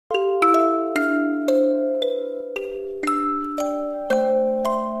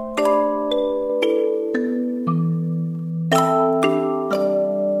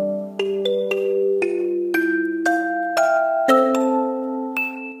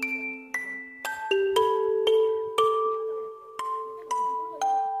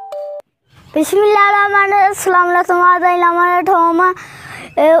बिस्मिल्लाहिर्रहमानिर्रहीम ठोम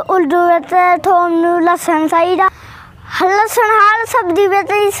उर्दू ठोम लहसुन चाहिए लहसुन हर सब्जी में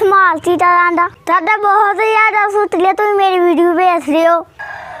इस्तेमाल किया जाता ताड़ा बहुत ज़्यादा शुक्रिया तुम मेरी वीडियो भेज रहे हो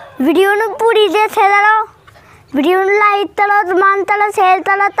वीडियो ਨੂੰ पूरी देखते रहो वीडियो ਨੂੰ लाइक करो कमेंट करो शेयर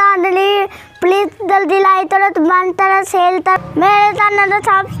करो ताली प्लीज जल्दी लाइक करो कमेंट करो शेयर करो मेरे चैनल को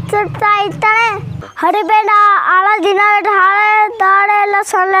सब्सक्राइब करें हरे बेटा आला दिन ठाड़े दाड़े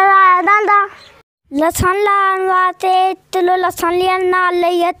लहसुन लगाया जाता लहसुन लाने वास्ते किलो लहसुन लिया नाल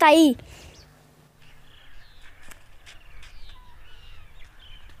लिया ताई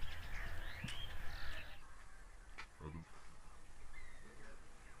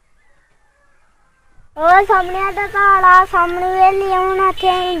और सामने आता ताला सामने वेली होना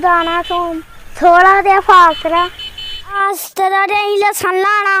चाहिए गाना थोड़ा दे फासला आस्ते दे लहसुन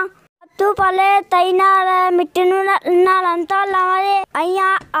लाना तू पहले तई नाल मिट्टी नु नालन ताला वाले अइया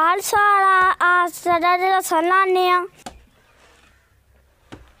आल सारा आस्ते दे लहसुन लाने आ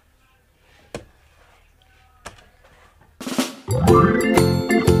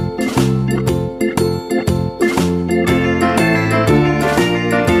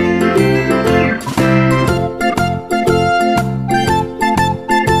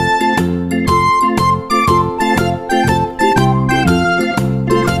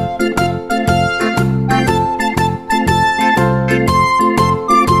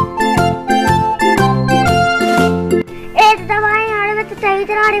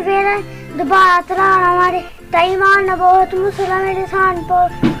दोबारा तराना हमारे तई मारना बहुत मुश्किल मेरे सान पर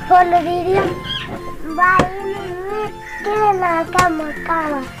फुल दीदी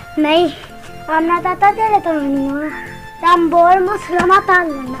नहीं आना ताता तेरे तो नहीं हो तम बोल मुश्किल मत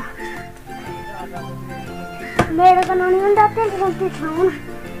लेना मेरे को नहीं होता तेरे गलती छाऊं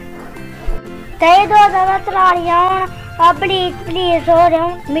तई दो जगह तराड़ियां प्लीज प्लीज हो रहे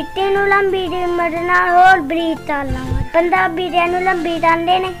हो मिट्टी नु लंबी मरना और ब्रीज डालना पंजाबी दे नु लंबी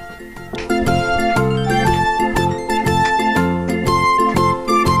डालने ने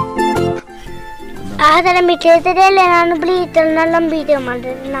तेरे मिठे ते दे लेना ब्लीच चलना लंबी ते मर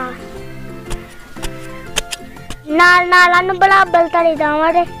नाल नाल बराबर तली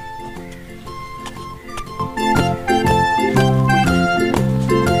दावा दे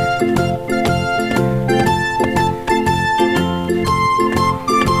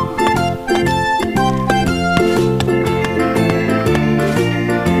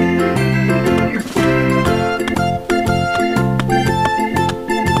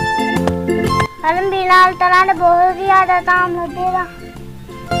लाल तरह ने बहुत ज्यादा काम लगेगा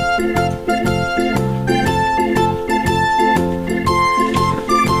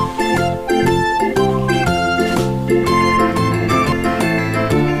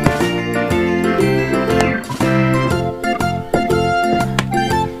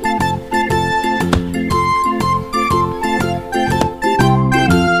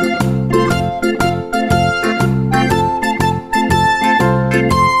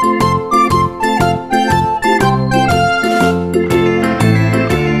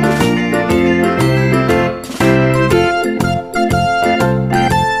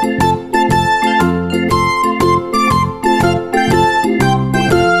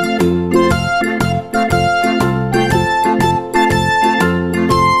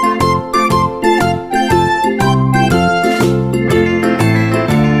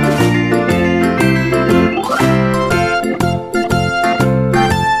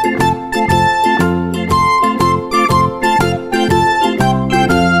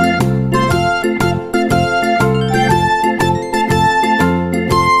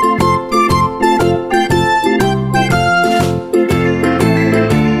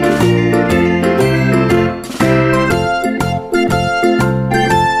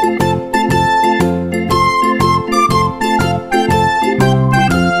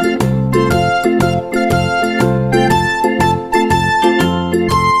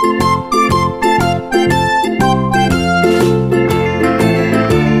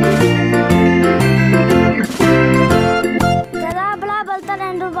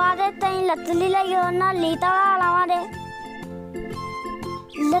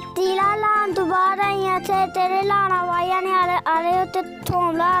लत्तीला लान दोबारा यहाँ से तेरे लाना वाया ने आरे उते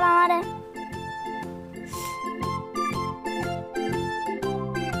थोम ला हमारे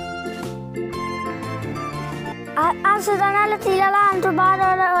सुधाना लत्तीला लान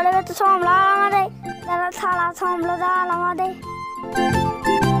दोबारा और वे तो थोम ला हमारे तेरा थाला थोम ला हमारे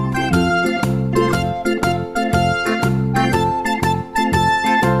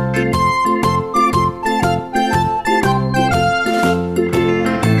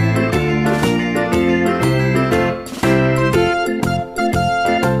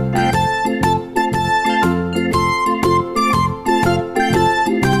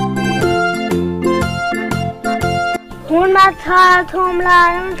सारा थोम ला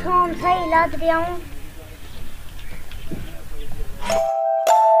रही हूँ, थोम सही लग रहा हूँ।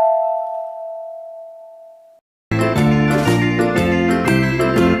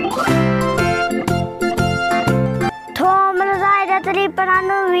 थोम लगाए तकरीबन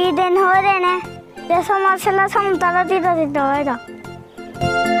 20 दिन हो रहे ने, जैसा माशाल्लाह समतला सीधा सीधा होएगा।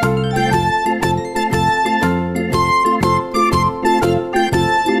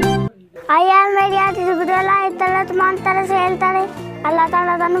 मेरी आज अल्लाह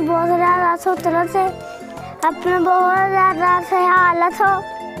ताला तनु बहुत ज़्यादा सुतरत से अपने बहुत ज़्यादा से हालत हो।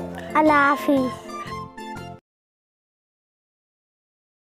 अल्लाह हाफिज़।